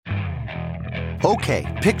Okay,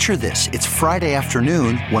 picture this. It's Friday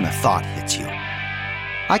afternoon when a thought hits you.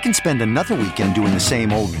 I can spend another weekend doing the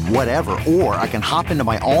same old whatever, or I can hop into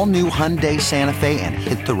my all-new Hyundai Santa Fe and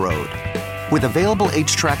hit the road. With available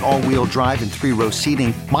H-Track all-wheel drive and 3-row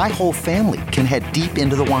seating, my whole family can head deep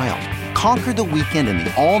into the wild. Conquer the weekend in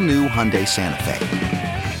the all-new Hyundai Santa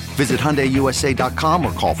Fe. Visit HyundaiUSA.com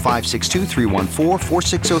or call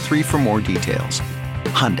 562-314-4603 for more details.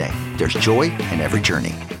 Hyundai, there's joy in every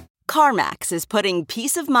journey. CarMax is putting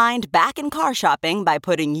peace of mind back in car shopping by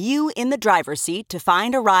putting you in the driver's seat to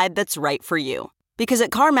find a ride that's right for you. Because at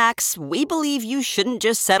CarMax, we believe you shouldn't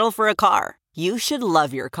just settle for a car. You should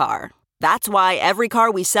love your car. That's why every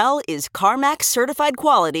car we sell is CarMax certified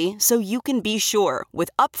quality, so you can be sure with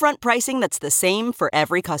upfront pricing that's the same for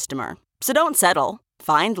every customer. So don't settle.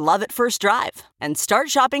 Find love at first drive and start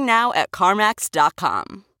shopping now at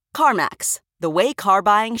CarMax.com. CarMax, the way car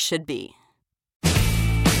buying should be.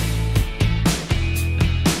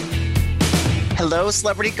 Hello,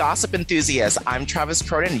 celebrity gossip enthusiasts. I'm Travis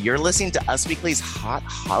Cronin. You're listening to Us Weekly's Hot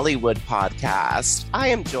Hollywood podcast. I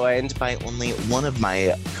am joined by only one of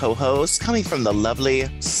my co-hosts coming from the lovely,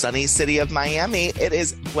 sunny city of Miami. It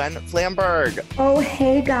is Gwen Flamberg. Oh,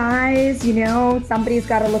 hey, guys. You know, somebody's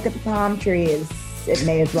got to look at the palm trees. It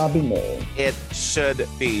may as well be me. It should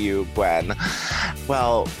be you, Gwen.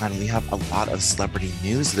 Well, and we have a lot of celebrity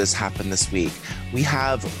news that has happened this week. We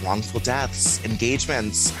have wrongful deaths,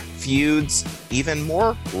 engagements, feuds, even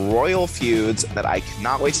more royal feuds that I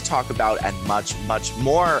cannot wait to talk about, and much, much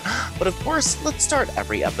more. But of course, let's start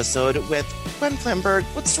every episode with Gwen Flamberg.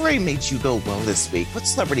 What story made you go well this week? What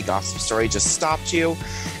celebrity gossip story just stopped you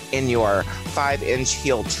in your 5-inch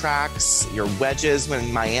heel tracks, your wedges when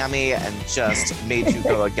in Miami, and just made you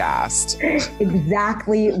go aghast?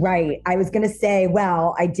 Exactly right. I was going to say,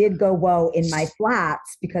 well, I did go whoa in my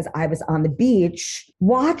flats because I was on the beach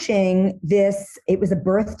watching this. It was a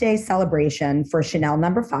birthday celebration for Chanel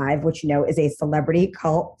No. 5, which, you know, is a celebrity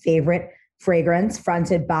cult favorite fragrance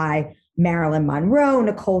fronted by Marilyn Monroe,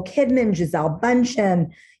 Nicole Kidman, Gisele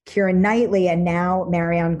Bündchen, Keira Knightley, and now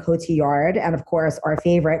Marion Cotillard, and of course our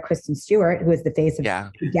favorite Kristen Stewart, who is the face of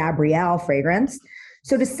Gabrielle fragrance.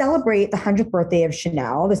 So to celebrate the 100th birthday of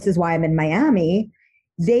Chanel, this is why I'm in Miami,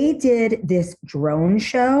 they did this drone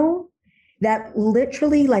show that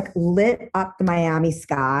literally like lit up the Miami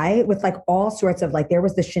sky with like all sorts of, like, there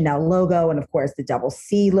was the Chanel logo and of course the double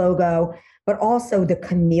C logo, but also the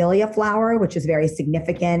camellia flower, which is very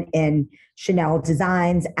significant in Chanel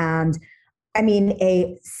designs, and I mean,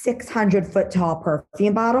 a 600-foot tall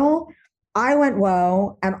perfume bottle. I went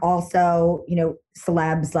whoa. And also, you know,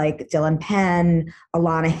 celebs like Dylan Penn,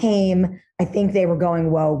 Alana Haim, I think they were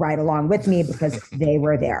going whoa right along with me because they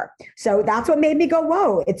were there. So that's what made me go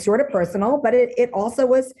whoa. It's sort of personal, but it also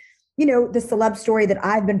was, you know, the celeb story that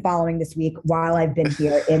I've been following this week while I've been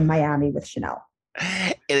here in Miami with Chanel.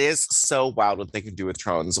 It is so wild what they can do with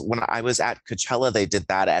drones. When I was at Coachella, they did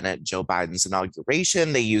that, and at Joe Biden's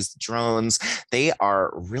inauguration, they used drones. They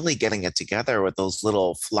are really getting it together with those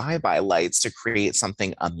little flyby lights to create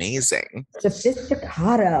something amazing.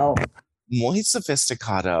 Sophisticato. Muy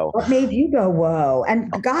sophisticato. What made you go, whoa?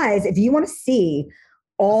 And guys, if you want to see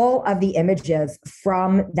all of the images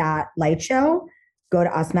from that light show, go to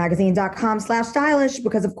usmagazine.com/stylish,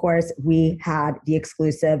 because of course we had the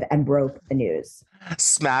exclusive and broke the news.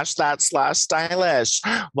 Smash that /stylish.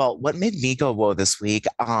 Well, what made me go whoa this week?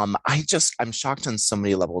 I'm shocked on so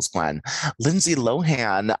many levels, Gwen. Lindsay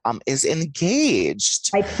Lohan is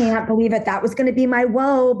engaged. I can't believe it. That was going to be my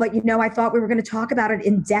whoa, but you know, I thought we were going to talk about it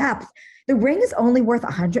in depth. The ring is only worth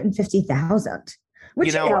 $150,000. Which,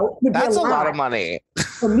 you know, would that's be a lot of money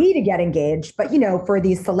for me to get engaged. But, you know, for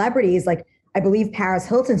these celebrities, like, I believe Paris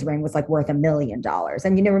Hilton's ring was like worth $1 million.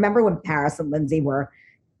 And, you know, remember when Paris and Lindsay were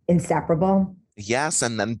inseparable? Yes,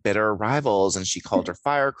 and then bitter rivals, and she called her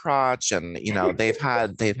fire crotch, and you know they've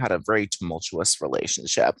had a very tumultuous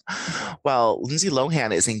relationship. Well, Lindsay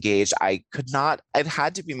Lohan is engaged. It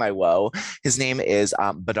had to be my woe. His name is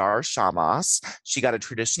Badar Shamas. She got a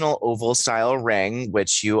traditional oval style ring,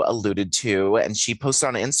 which you alluded to, and she posted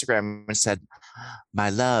on Instagram and said, "My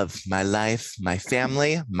love, my life, my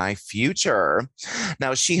family, my future."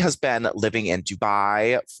 Now, she has been living in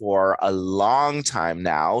Dubai for a long time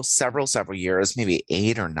now, several years, maybe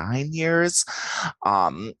 8 or 9 years.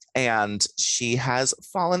 And she has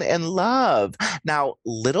fallen in love. Now,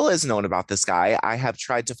 little is known about this guy. I have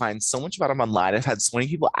tried to find so much about him online. I've had so many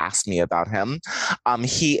people ask me about him.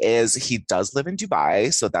 He does live in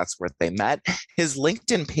Dubai, so that's where they met. His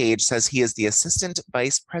LinkedIn page says he is the assistant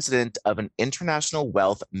vice president of an international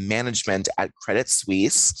wealth management at Credit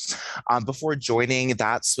Suisse. Before joining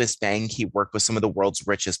that Swiss bank, he worked with some of the world's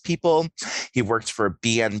richest people. He worked for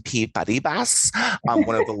BNP Paribas,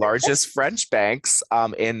 one of the largest French banks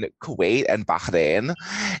in Kuwait and Bahrain.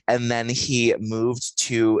 And then he moved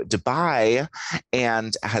to Dubai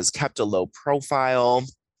and has kept a low profile.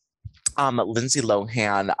 Lindsay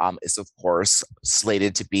Lohan is, of course,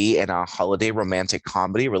 slated to be in a holiday romantic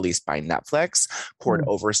comedy released by Netflix. Cord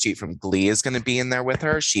Overstreet from Glee is going to be in there with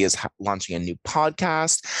her. She is launching a new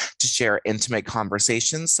podcast to share intimate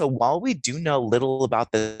conversations. So while we do know little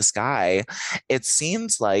about this guy, it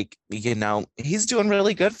seems like, he's doing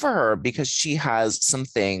really good for her because she has some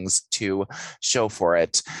things to show for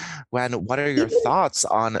it. Gwen, what are your thoughts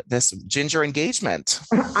on this Ginger engagement?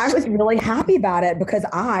 I was really happy about it because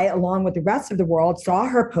I, along with the rest of the world, saw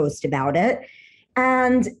her post about it.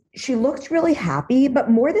 And she looked really happy. But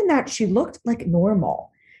more than that, she looked like normal.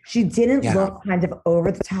 She didn't look kind of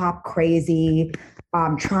over the top crazy,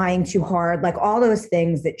 trying too hard, like all those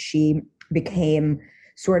things that she became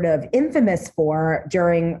sort of infamous for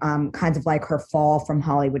during kind of like her fall from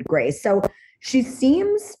Hollywood grace. So she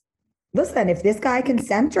seems, listen, if this guy can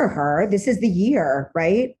center her, this is the year,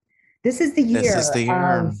 right? This is the year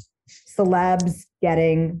of celebs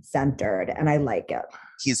getting centered, and I like it.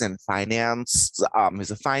 He's in finance.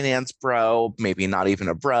 He's a finance bro, maybe not even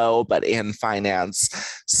a bro, but in finance.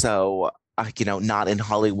 So, not in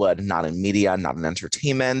Hollywood, not in media, not in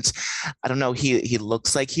entertainment. I don't know. He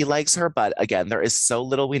looks like he likes her, but again, there is so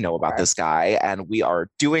little we know about this guy, and we are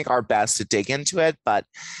doing our best to dig into it. But,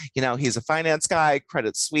 he's a finance guy,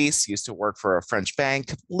 Credit Suisse, used to work for a French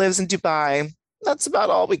bank, lives in Dubai. That's about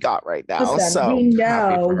all we got right now. Listen, so we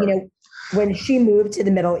know, when she moved to the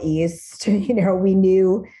Middle East, we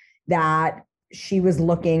knew that she was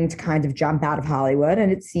looking to kind of jump out of Hollywood,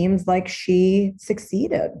 and it seems like she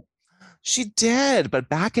succeeded. She did, but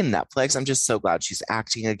back in Netflix, I'm just so glad she's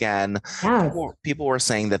acting again. Yes. People were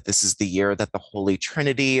saying that this is the year that the Holy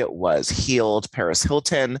Trinity was healed. Paris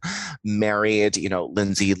Hilton married,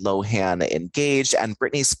 Lindsay Lohan engaged, and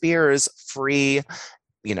Britney Spears free,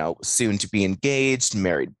 soon to be engaged,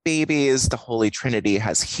 married babies. The Holy Trinity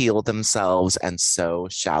has healed themselves, and so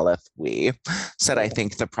shalleth we. Said, I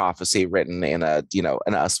think, the prophecy written in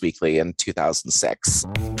an Us Weekly in 2006.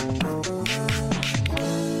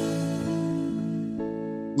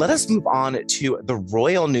 Let us move on to the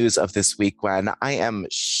royal news of this week, Gwen. I am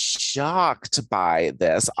shocked by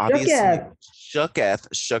this. Obviously, shooketh.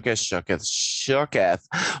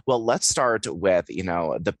 Well, let's start with,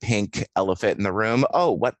 the pink elephant in the room.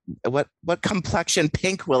 Oh, what complexion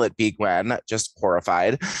pink will it be, Gwen? Just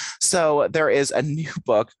horrified. So there is a new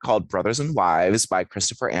book called Brothers and Wives by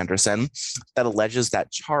Christopher Anderson that alleges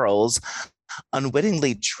that Charles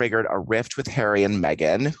unwittingly triggered a rift with Harry and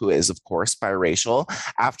Meghan, who is, of course, biracial,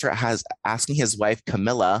 after asking his wife,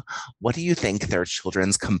 Camilla, what do you think their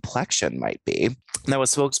children's complexion might be? Now, a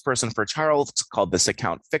spokesperson for Charles called this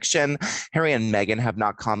account fiction. Harry and Meghan have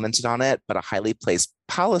not commented on it, but a highly placed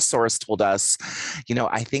palace source told us,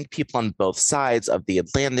 I think people on both sides of the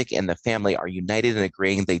Atlantic in the family are united in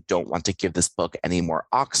agreeing they don't want to give this book any more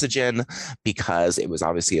oxygen because it was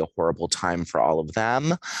obviously a horrible time for all of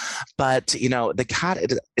them. But, the cat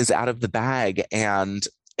is out of the bag, and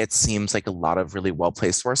it seems like a lot of really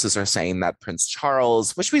well-placed sources are saying that Prince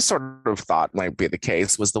Charles, which we sort of thought might be the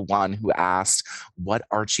case, was the one who asked what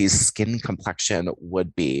Archie's skin complexion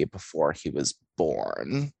would be before he was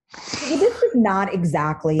born. Well, this is not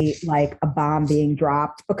exactly like a bomb being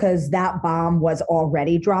dropped, because that bomb was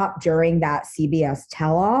already dropped during that CBS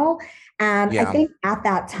tell-all. And I think at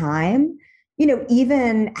that time,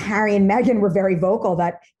 even Harry and Meghan were very vocal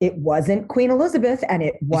that it wasn't Queen Elizabeth and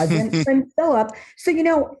it wasn't Prince Philip.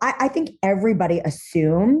 So, I think everybody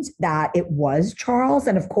assumed that it was Charles.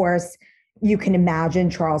 And of course, you can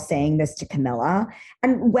imagine Charles saying this to Camilla,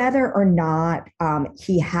 and whether or not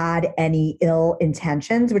he had any ill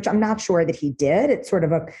intentions, which I'm not sure that he did. It's sort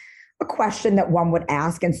of a question that one would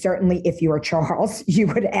ask. And certainly if you were Charles, you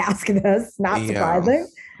would ask this, not surprising.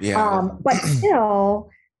 Yeah. But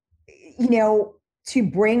still, to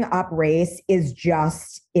bring up race is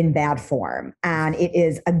just in bad form, and it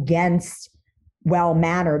is against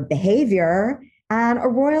well-mannered behavior. And a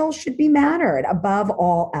royal should be mannered above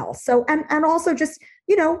all else. So, and also just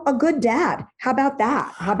a good dad. How about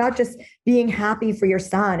that? How about just being happy for your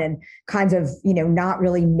son and kind of, not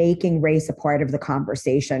really making race a part of the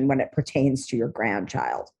conversation when it pertains to your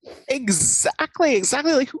grandchild? Exactly.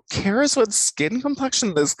 Like, who cares what skin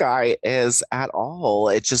complexion this guy is at all?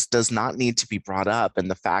 It just does not need to be brought up.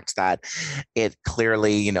 And the fact that it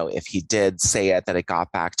clearly, if he did say it, that it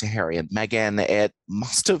got back to Harry and Meghan, it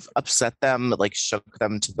must have upset them, like shook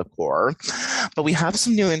them to the core. But we have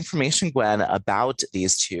some new information, Gwen, about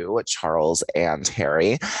these two, Charles and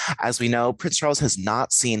Harry. As we know, Prince Charles has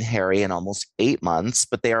not seen Harry in almost 8 months,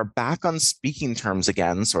 but they are back on speaking terms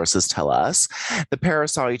again, sources tell us. The pair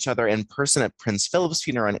saw each other in person at Prince Philip's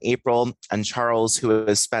funeral in April, and Charles, who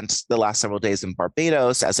has spent the last several days in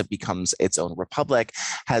Barbados as it becomes its own republic,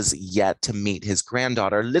 has yet to meet his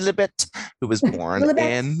granddaughter, Lilibet, who was born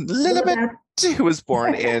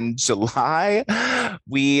in July.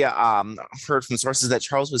 We heard from sources that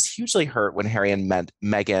Charles was hugely hurt when Harry and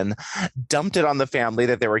Meghan dumped it on the family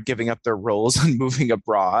that they were giving up their roles and moving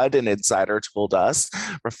abroad, an insider told us,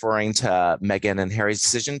 referring to Meghan and Harry's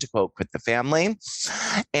decision to, quote, quit the family.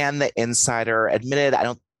 And the insider admitted, I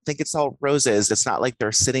don't think it's all roses. It's not like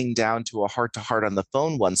they're sitting down to a heart-to-heart on the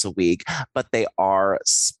phone once a week, but they are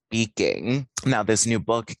speaking. Now, this new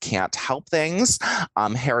book can't help things.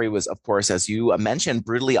 Harry was, of course, as you mentioned,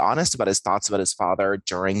 brutally honest about his thoughts about his father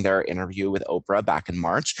during their interview with Oprah back in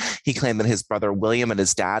March. He claimed that his brother William and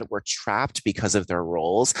his dad were trapped because of their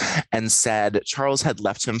roles and said Charles had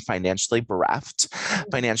left him financially bereft.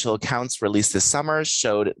 Financial accounts released this summer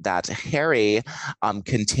showed that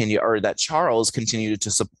Charles continued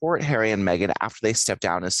to support Harry and Meghan after they stepped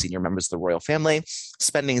down as senior members of the royal family,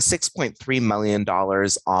 spending $6.3 million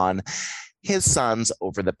on his sons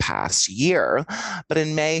over the past year. But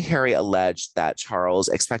in May, Harry alleged that Charles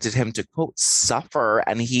expected him to, quote, suffer,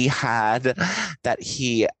 and adding that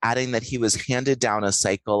he was handed down a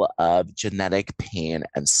cycle of genetic pain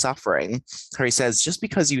and suffering. Harry says, just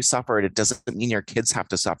because you suffered, it doesn't mean your kids have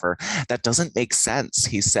to suffer. That doesn't make sense,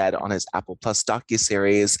 he said on his Apple Plus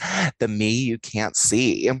docuseries, The Me You Can't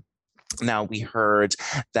See. Now, we heard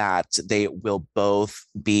that they will both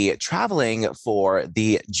be traveling for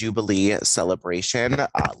the Jubilee celebration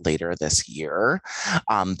later this year.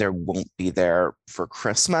 There won't be there for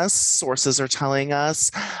Christmas, sources are telling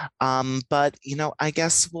us. But, I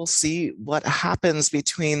guess we'll see what happens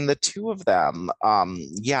between the two of them.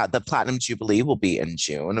 The Platinum Jubilee will be in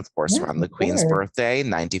June, of course, around the Queen's birthday,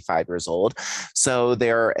 95 years old. So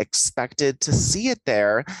they're expected to see it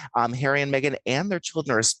there. Harry and Meghan and their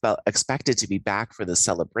children are expected to be back for the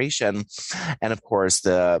celebration. And of course,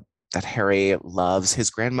 that Harry loves his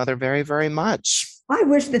grandmother very, very much. I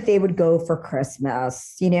wish that they would go for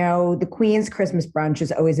Christmas. The Queen's Christmas brunch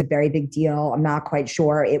is always a very big deal. I'm not quite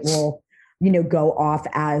sure it will, go off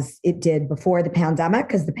as it did before the pandemic,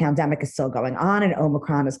 because the pandemic is still going on and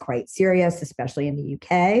Omicron is quite serious, especially in the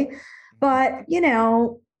UK. But,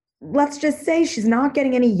 let's just say she's not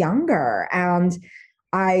getting any younger. And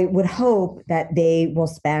I would hope that they will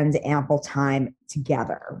spend ample time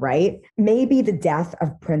together, right? Maybe the death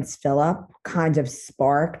of Prince Philip kind of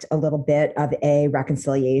sparked a little bit of a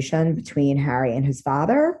reconciliation between Harry and his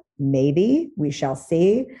father. Maybe, we shall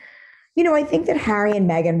see. I think that Harry and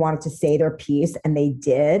Meghan wanted to say their piece, and they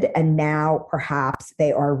did. And now perhaps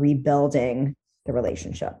they are rebuilding the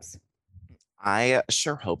relationships. I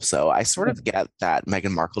sure hope so. I sort of get that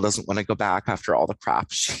Meghan Markle doesn't want to go back after all the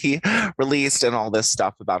crap she released and all this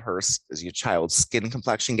stuff about her child's skin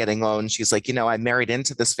complexion getting owned. She's like, I married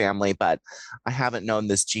into this family, but I haven't known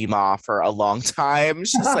this G-Ma for a long time.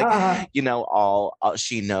 She's like,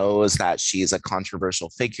 she knows that she's a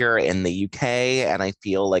controversial figure in the UK. And I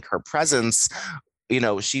feel like her presence,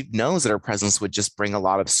 she knows that her presence would just bring a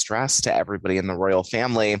lot of stress to everybody in the royal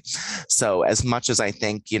family. So as much as I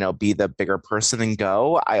think, be the bigger person and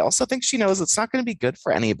go, I also think she knows it's not going to be good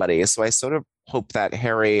for anybody. So I sort of hope that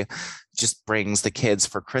Harry just brings the kids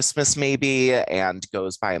for Christmas maybe and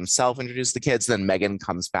goes by himself, introduce the kids. Then Meghan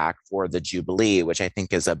comes back for the Jubilee, which I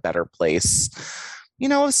think is a better place,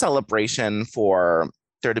 a celebration for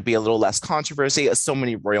there to be a little less controversy. So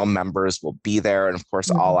many royal members will be there. And of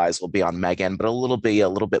course, all eyes will be on Meghan, but a little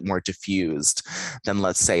bit more diffused than,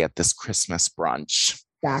 let's say, at this Christmas brunch.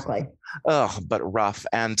 Exactly. Oh, but rough.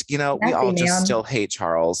 And, we all just still hate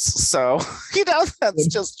Charles. So, that's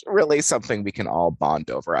just really something we can all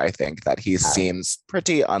bond over. I think that he seems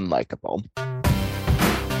pretty unlikable.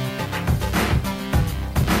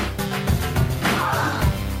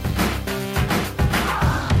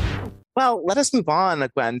 Well, let us move on,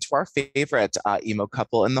 Gwen, to our favorite emo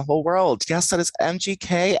couple in the whole world. Yes, that is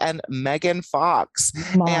MGK and Megan Fox.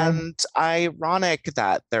 My. And ironic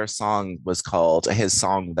that his song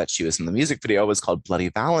that she was in the music video was called Bloody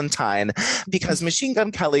Valentine, because Machine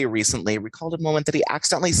Gun Kelly recently recalled a moment that he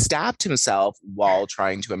accidentally stabbed himself while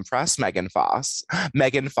trying to impress Megan Fox.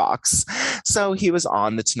 So he was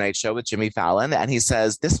on The Tonight Show with Jimmy Fallon, and he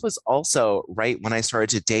says, "This was also right when I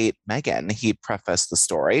started to date Megan." He prefaced the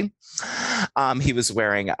story. He was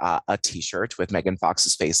wearing a t-shirt with Megan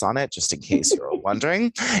Fox's face on it, just in case you were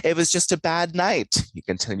wondering. "It was just a bad night," he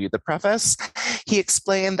continued the preface. He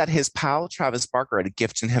explained that his pal Travis Barker had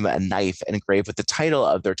gifted him a knife engraved with the title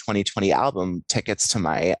of their 2020 album, Tickets to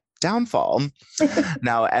My Downfall.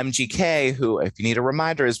 Now, MGK, who, if you need a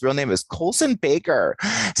reminder, his real name is Colson Baker,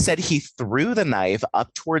 said he threw the knife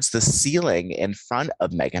up towards the ceiling in front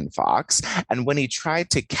of Megan Fox. And when he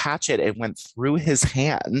tried to catch it, it went through his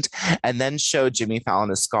hand, and then showed Jimmy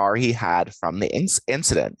Fallon a scar he had from the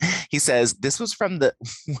incident. He says, "This was from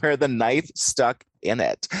where the knife stuck in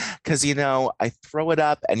it. Because, I throw it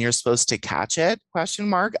up and you're supposed to catch it, ?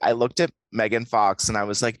 I looked at Megan Fox and I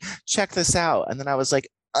was like, check this out. And then I was like,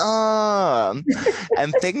 and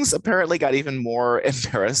things apparently got even more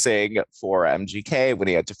embarrassing for MGK when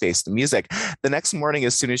he had to face the music. The next morning,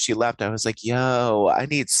 as soon as she left, I was like, yo, I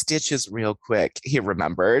need stitches real quick. He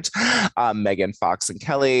remembered. Megan Fox and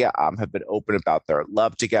Kelly have been open about their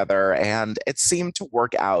love together, and it seemed to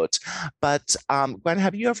work out. But Gwen,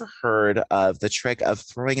 have you ever heard of the trick of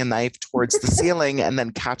throwing a knife towards the ceiling and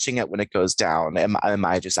then catching it when it goes down? Am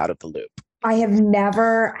I just out of the loop? I have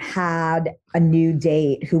never had a new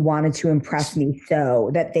date who wanted to impress me so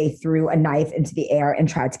that they threw a knife into the air and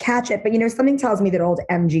tried to catch it. But, something tells me that old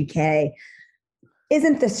MGK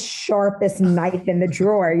isn't the sharpest knife in the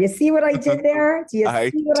drawer. You see what I did there? Do you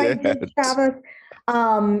see what I did, Travis?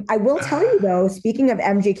 I will tell you, though, speaking of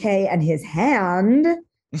MGK and his hand,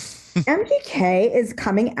 MGK is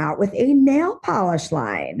coming out with a nail polish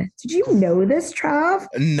line. Did you know this, Trav?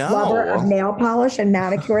 No. Lover of nail polish and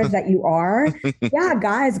manicures that you are. Yeah,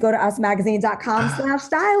 guys, go to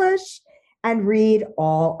usmagazine.com/stylish and read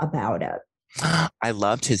all about it. I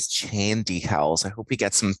loved his chain decals. I hope he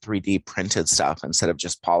gets some 3D printed stuff instead of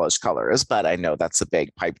just polished colors, but I know that's a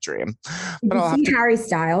big pipe dream. Did you see Harry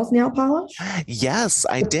Styles nail polish? Yes,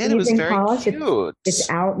 I did. It was very cute. It's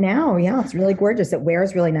out now. Yeah, it's really gorgeous. It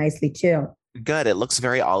wears really nicely too. Good. It looks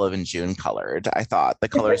very Olive and June colored. I thought the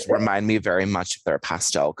colors remind me very much of their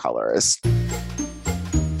pastel colors.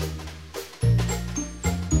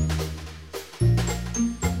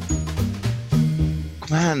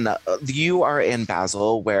 Gwen, you are in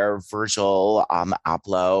Basel, where Virgil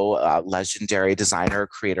Abloh, legendary designer,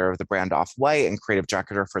 creator of the brand Off-White, and creative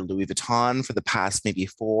director for Louis Vuitton for the past maybe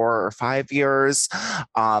 4 or 5 years,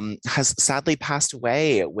 has sadly passed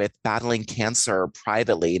away with battling cancer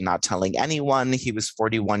privately, not telling anyone. He was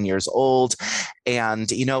 41 years old. And,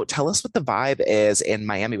 tell us what the vibe is in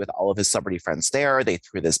Miami with all of his celebrity friends there. They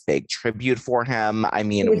threw this big tribute for him. I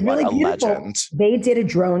mean, what really a beautiful legend. They did a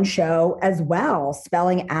drone show as well, spelling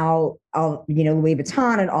out, Louis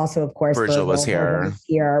Vuitton, and also, of course, Virgil was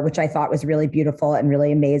here, which I thought was really beautiful and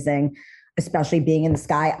really amazing, especially being in the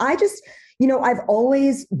sky. I just, I've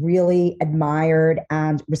always really admired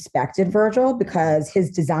and respected Virgil because his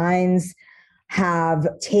designs have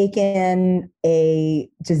taken a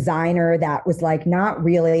designer that was like not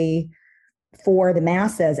really for the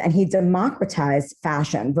masses, and he democratized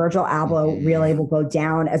fashion. Virgil Abloh really will go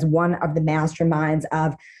down as one of the masterminds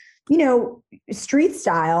of street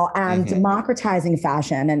style and democratizing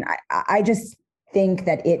fashion. And I just think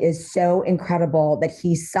that it is so incredible that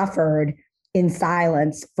he suffered in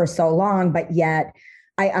silence for so long, but yet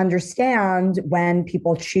I understand when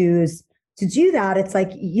people choose to do that. It's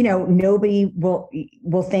like, nobody will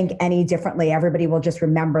think any differently. Everybody will just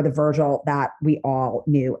remember the Virgil that we all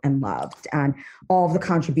knew and loved, and all of the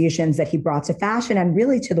contributions that he brought to fashion and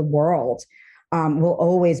really to the world will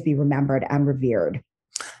always be remembered and revered.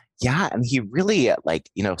 Yeah, and he really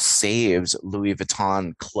saved Louis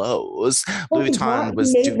Vuitton clothes. Well, Louis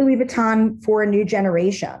Vuitton for a new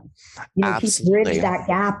generation. He bridged that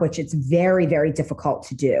gap, which it's very, very difficult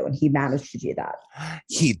to do, and he managed to do that.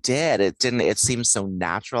 He did. It seemed so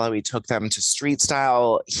natural how he took them to street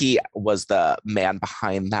style. He was the man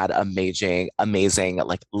behind that amazing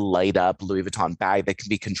light up Louis Vuitton bag that can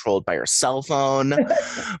be controlled by your cell phone,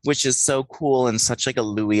 which is so cool and such like a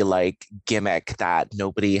Louis gimmick that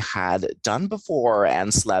nobody had done before.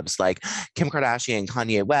 And celebs like Kim Kardashian,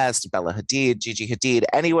 Kanye West, Bella Hadid, Gigi Hadid,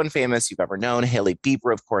 anyone famous you've ever known. Hailey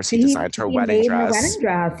Bieber, of course, he designed her wedding dress. Her wedding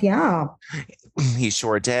dress, yeah. He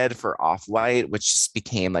sure did, for Off-White, which just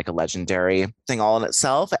became like a legendary thing all in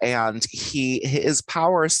itself. And his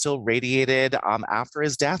power still radiated after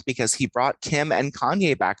his death, because he brought Kim and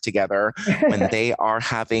Kanye back together when they are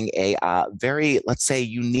having a very, let's say,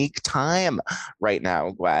 unique time right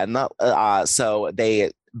now, Gwen. So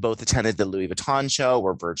they both attended the Louis Vuitton show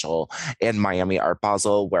where Virgil in Miami Art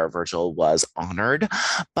Basel, where Virgil was honored.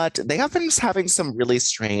 But they have been having some really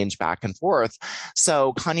strange back and forth.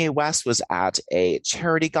 So Kanye West was at a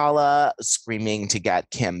charity gala screaming to get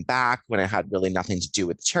Kim back when it had really nothing to do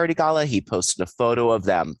with the charity gala. He posted a photo of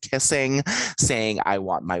them kissing, saying, "I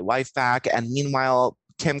want my wife back." And meanwhile,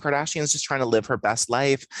 Kim Kardashian is just trying to live her best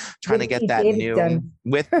life, trying to get that new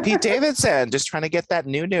with Pete Davidson, just trying to get that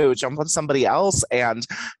new, jump on somebody else. And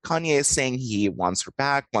Kanye is saying he wants her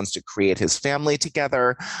back, wants to create his family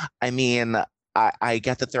together. I mean, I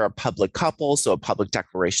get that they're a public couple, so a public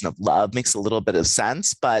declaration of love makes a little bit of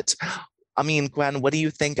sense. But I mean, Gwen, what do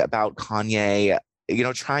you think about Kanye,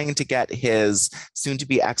 trying to get his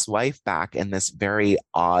soon-to-be ex-wife back in this very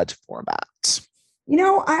odd format?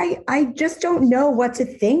 I just don't know what to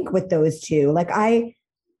think with those two. Like, I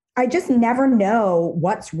just never know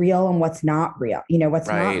what's real and what's not real, what's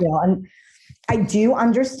not real. And I do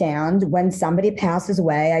understand when somebody passes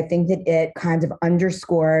away, I think that it kind of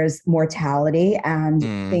underscores mortality and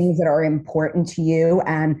things that are important to you.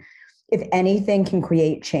 And if anything can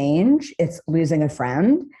create change, it's losing a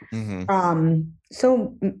friend.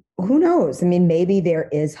 So who knows? I mean, maybe there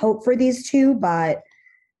is hope for these two, but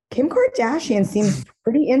Kim Kardashian seems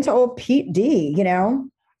pretty into old Pete D,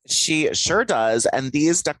 She sure does. And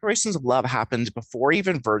these declarations of love happened before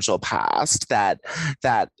even Virgil passed. That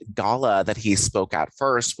gala that he spoke at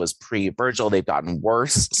first was pre-Virgil. They've gotten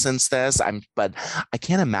worse since this. But I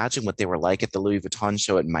can't imagine what they were like at the Louis Vuitton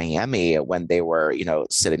show in Miami when they were,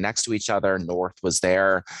 sitting next to each other. North was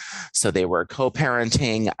there. So they were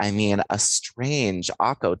co-parenting. I mean, a strange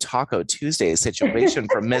Akko Taco Tuesday situation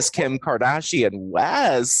for Miss Kim Kardashian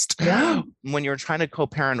West. Yeah. When you're trying to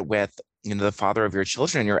co-parent with the father of your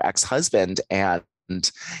children, your ex-husband, and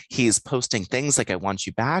he's posting things like, "I want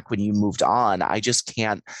you back when you moved on." I just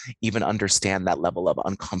can't even understand that level of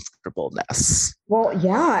uncomfortableness. Well,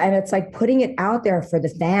 yeah. And it's like putting it out there for the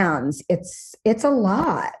fans. It's a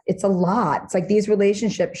lot. It's a lot. It's like these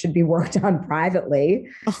relationships should be worked on privately.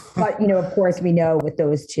 But, of course, we know with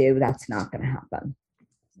those two, that's not going to happen.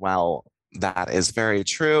 Well, that is very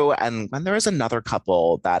true. And when there is another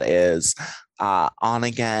couple that is on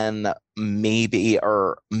again, maybe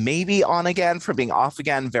on again from being off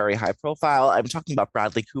again, very high profile. I'm talking about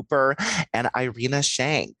Bradley Cooper and Irina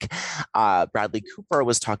Shayk. Bradley Cooper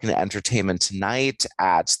was talking to Entertainment Tonight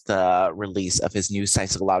at the release of his new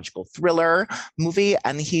psychological thriller movie,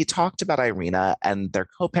 and he talked about Irina and their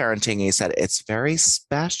co-parenting. He said it's very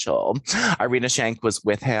special. Irina Shayk was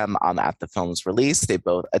with him at the film's release. They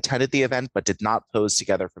both attended the event but did not pose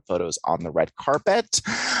together for photos on the red carpet.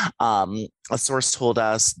 A source told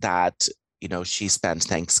us that she spent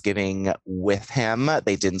Thanksgiving with him.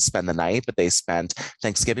 They didn't spend the night, but they spent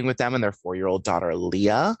Thanksgiving with them and their 4-year-old daughter,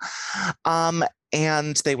 Leah.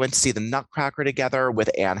 And they went to see The Nutcracker together with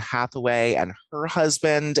Anne Hathaway and her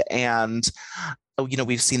husband. And,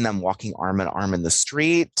 we've seen them walking arm in arm in the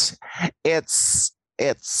street. It seems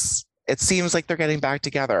like they're getting back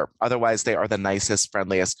together. Otherwise, they are the nicest,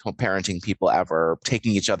 friendliest co-parenting people ever,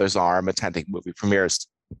 taking each other's arm, attending movie premieres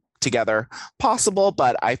together. Possible,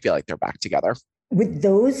 but I feel like they're back together. With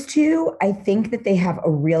those two, I think that they have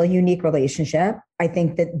a really unique relationship. I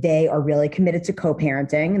think that they are really committed to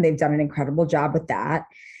co-parenting, and they've done an incredible job with that.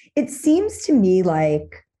 It seems to me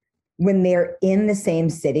like when they're in the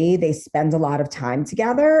same city, they spend a lot of time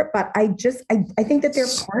together, but I think that they're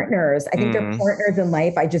partners. I think they're partners in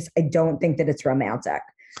life. I don't think that it's romantic,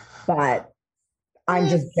 but I'm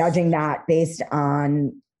just judging that based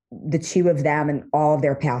on the two of them and all of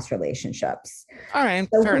their past relationships. All right.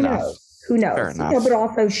 So fair enough. Who knows? Fair enough. But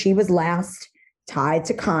also she was last tied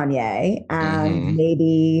to Kanye, and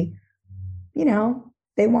maybe,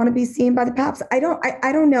 they want to be seen by the paps. I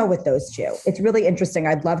don't know with those two. It's really interesting.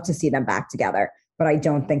 I'd love to see them back together, but I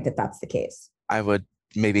don't think that that's the case. I would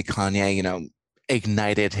maybe Kanye,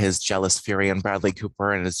 ignited his jealous fury in Bradley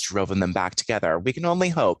Cooper and has driven them back together. We can only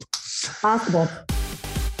hope. Possible.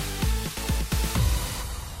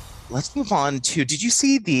 let's move on to, did you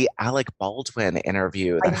see the Alec Baldwin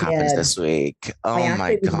interview I that happened did. this week? I Oh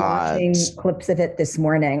my actually was God. watching clips of it this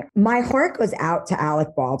morning. My heart goes out to Alec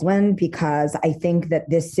Baldwin because I think that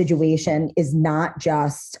this situation is not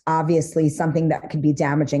just obviously something that could be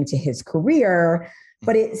damaging to his career,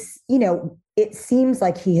 but it's, it seems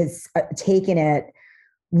like he has taken it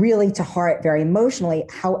really to heart very emotionally.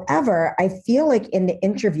 However, I feel like in the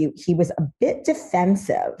interview, he was a bit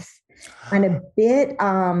defensive and a bit,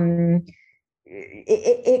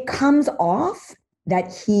 it comes off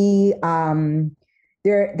that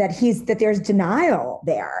there's denial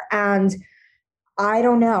there. And I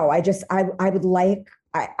don't know. I would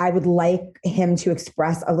like him to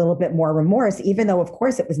express a little bit more remorse, even though, of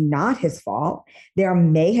course, it was not his fault. There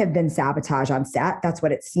may have been sabotage on set. That's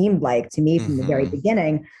what it seemed like to me from the very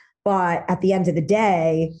beginning. But at the end of the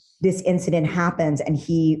day, this incident happened and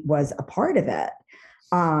he was a part of it.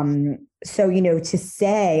 So, to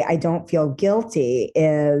say I don't feel guilty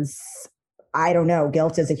is, I don't know,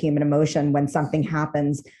 guilt is a human emotion when something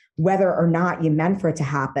happens, whether or not you meant for it to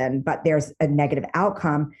happen, but there's a negative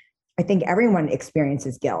outcome. I think everyone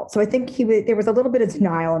experiences guilt. So I think there was a little bit of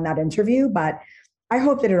denial in that interview, but I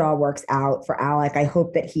hope that it all works out for Alec. I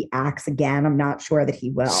hope that he acts again. I'm not sure that he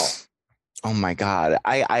will. Oh my God.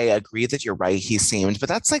 I agree that you're right. He seemed, but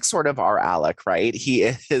that's like sort of our Alec, right? He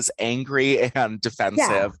is angry and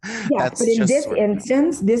defensive. Yeah. But in this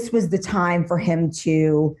instance, this was the time for him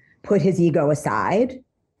to put his ego aside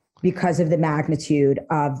because of the magnitude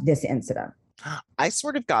of this incident. I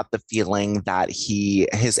sort of got the feeling that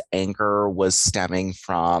his anger was stemming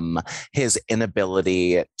from his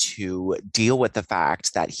inability to deal with the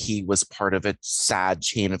fact that he was part of a sad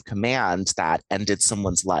chain of command that ended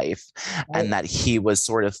someone's life, and that he was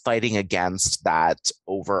sort of fighting against that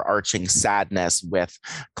overarching sadness with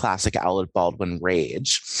classic Alec Baldwin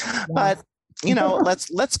rage. Yeah. But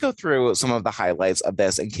let's go through some of the highlights of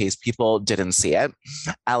this in case people didn't see it.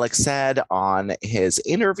 Alex said on his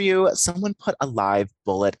interview, someone put a live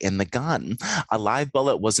bullet in the gun. A live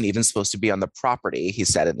bullet wasn't even supposed to be on the property, he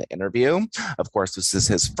said in the interview. Of course, this is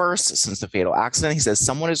his first since the fatal accident. He says,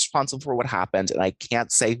 someone is responsible for what happened, and I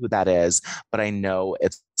can't say who that is, but I know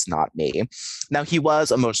it's not me. Now, he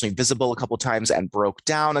was emotionally visible a couple times and broke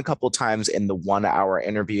down a couple times in the 1-hour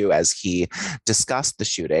interview as he discussed the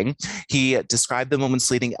shooting. He described the moments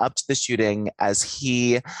leading up to the shooting as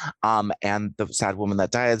he and the sad woman that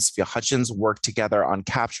died, Sophia Hutchins, worked together on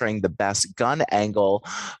capturing the best gun angle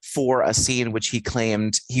for a scene which he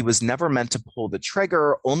claimed he was never meant to pull the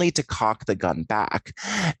trigger, only to cock the gun back.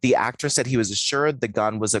 The actor said he was assured the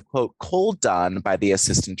gun was a, quote, cold done by the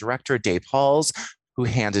assistant director, Dave Halls, who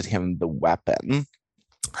handed him the weapon.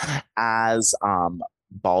 As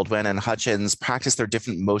Baldwin and Hutchins practiced their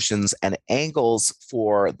different motions and angles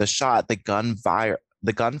for the shot, the gun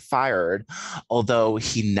fired, although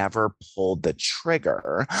he never pulled the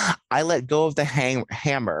trigger. I let go of the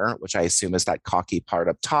hammer, which I assume is that cocky part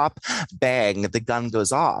up top. Bang, the gun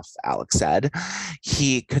goes off, Alex said.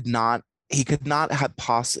 He did not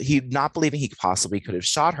believing he possibly could have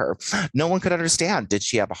shot her. No one could understand. Did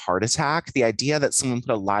she have a heart attack? The idea that someone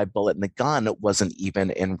put a live bullet in the gun wasn't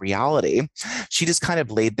even in reality. She just kind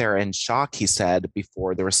of laid there in shock, he said,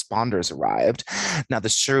 before the responders arrived. Now,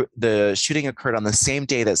 the shooting occurred on the same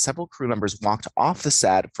day that several crew members walked off the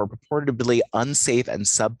set for purportedly unsafe and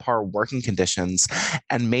subpar working conditions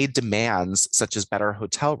and made demands such as better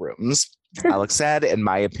hotel rooms. Alex said, in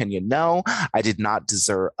my opinion, no, I did not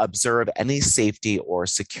observe any safety or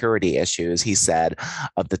security issues, he said,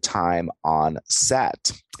 of the time on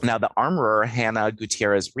set. Now, the armorer, Hannah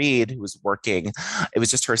Gutierrez-Reed, who was working, it was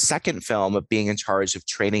just her second film of being in charge of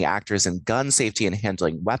training actors in gun safety and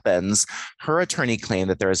handling weapons. Her attorney claimed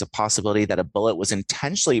that there is a possibility that a bullet was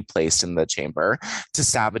intentionally placed in the chamber to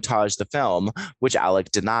sabotage the film, which Alec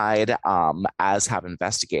denied, as have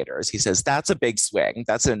investigators. He says, that's a big swing.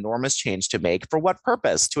 That's an enormous change to make. For what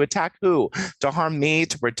purpose? To attack who? To harm me?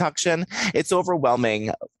 To production? It's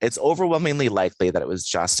overwhelmingly likely that it was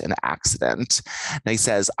just an accident. And he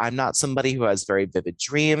says, I'm not somebody who has very vivid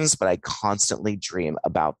dreams, but I constantly dream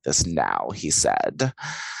about this now, he said.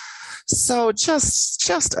 So just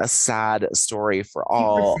a sad story for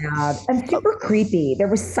all. Super sad and super creepy. There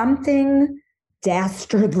was something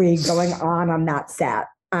dastardly going on that set.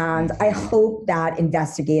 And I hope that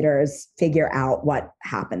investigators figure out what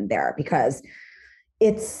happened there, because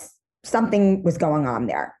something was going on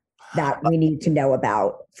there that we need to know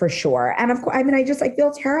about for sure. And of course, I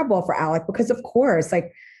feel terrible for Alec, because of course,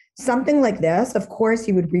 like something like this, of course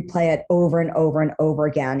you would replay it over and over and over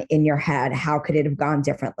again in your head. How could it have gone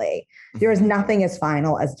differently? There is nothing as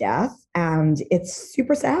final as death, and it's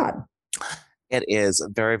super sad. It is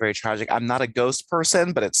very, very tragic. I'm not a ghost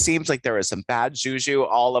person, but it seems like there is some bad juju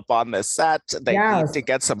all up on this set. They need to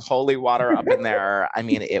get some holy water up in there. I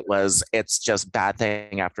mean, it's just bad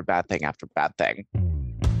thing after bad thing after bad thing.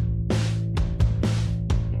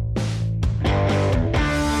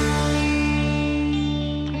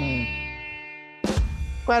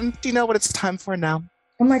 Gwen, do you know what it's time for now?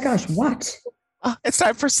 Oh my gosh, what? It's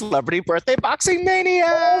time for Celebrity Birthday Boxing Mania.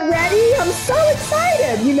 Already? I'm so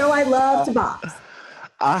excited. You know I love to box.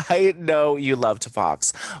 I know you love to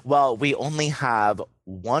box. Well, we only have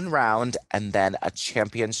one round and then a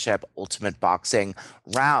championship ultimate boxing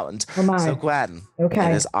round. Oh my. So Gwen, it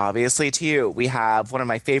is obviously to you. We have one of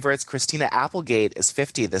my favorites, Christina Applegate is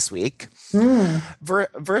 50 this week,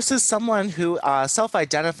 versus someone who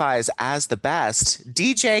self-identifies as the best,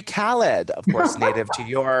 DJ Khaled, of course, native to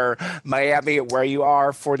your Miami, where you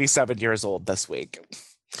are 47 years old this week.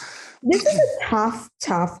 This is a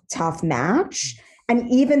tough match. And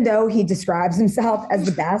even though he describes himself as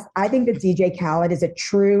the best, I think that DJ Khaled is a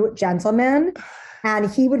true gentleman. And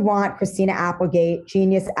he would want Christina Applegate,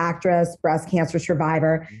 genius actress, breast cancer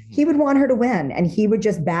survivor. He would want her to win, and he would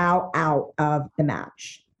just bow out of the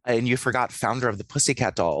match. And you forgot founder of the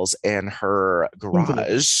Pussycat Dolls in her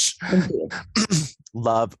garage. Indeed.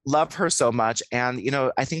 Love her so much. And, you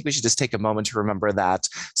know, I think we should just take a moment to remember that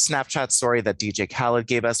Snapchat story that DJ Khaled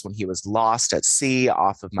gave us when he was lost at sea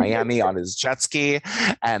off of Miami on his jet ski.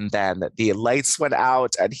 And then the lights went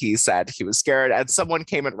out and he said he was scared and someone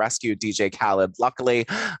came and rescued DJ Khaled, luckily,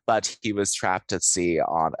 but he was trapped at sea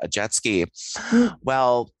on a jet ski.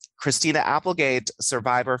 Well, Christina Applegate,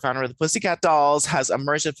 survivor, founder of the Pussycat Dolls, has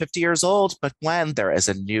emerged at 50 years old. But when there is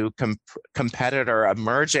a new competitor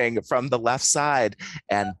emerging from the left side,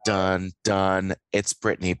 and dun, it's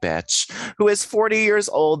Britney, bitch, who is 40 years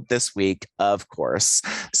old this week, of course.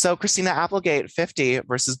 So Christina Applegate, 50,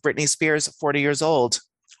 versus Britney Spears, 40 years old.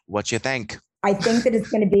 What you think? I think that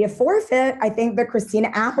it's going to be a forfeit. I think that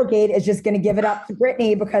Christina Applegate is just going to give it up to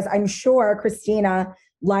Britney because I'm sure Christina,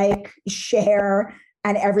 like Cher,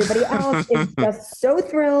 and everybody else is just so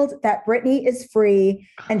thrilled that Britney is free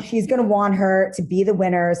and she's going to want her to be the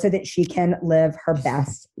winner so that she can live her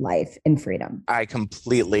best life in freedom. I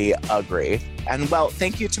completely agree. And well,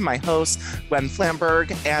 thank you to my host, Gwen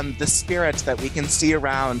Flamberg, and the spirit that we can see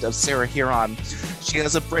around of Sarah Huron. She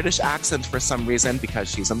has a British accent for some reason because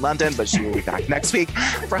she's in London, but she will be back next week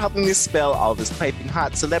for helping me spill all this piping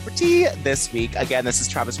hot celebrity this week. Again, this is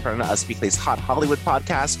Travis Perna, Us Weekly's Hot Hollywood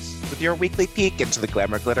podcast with your weekly peek into the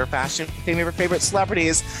glamour, glitter, fashion, your favorite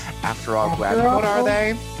celebrities. After all, Gwen, what are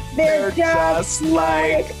they? They're just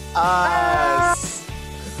like us.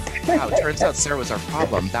 Wow, it turns out Sarah was our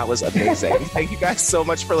problem. That was amazing. Thank you guys so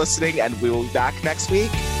much for listening, and we will be back next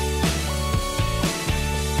week.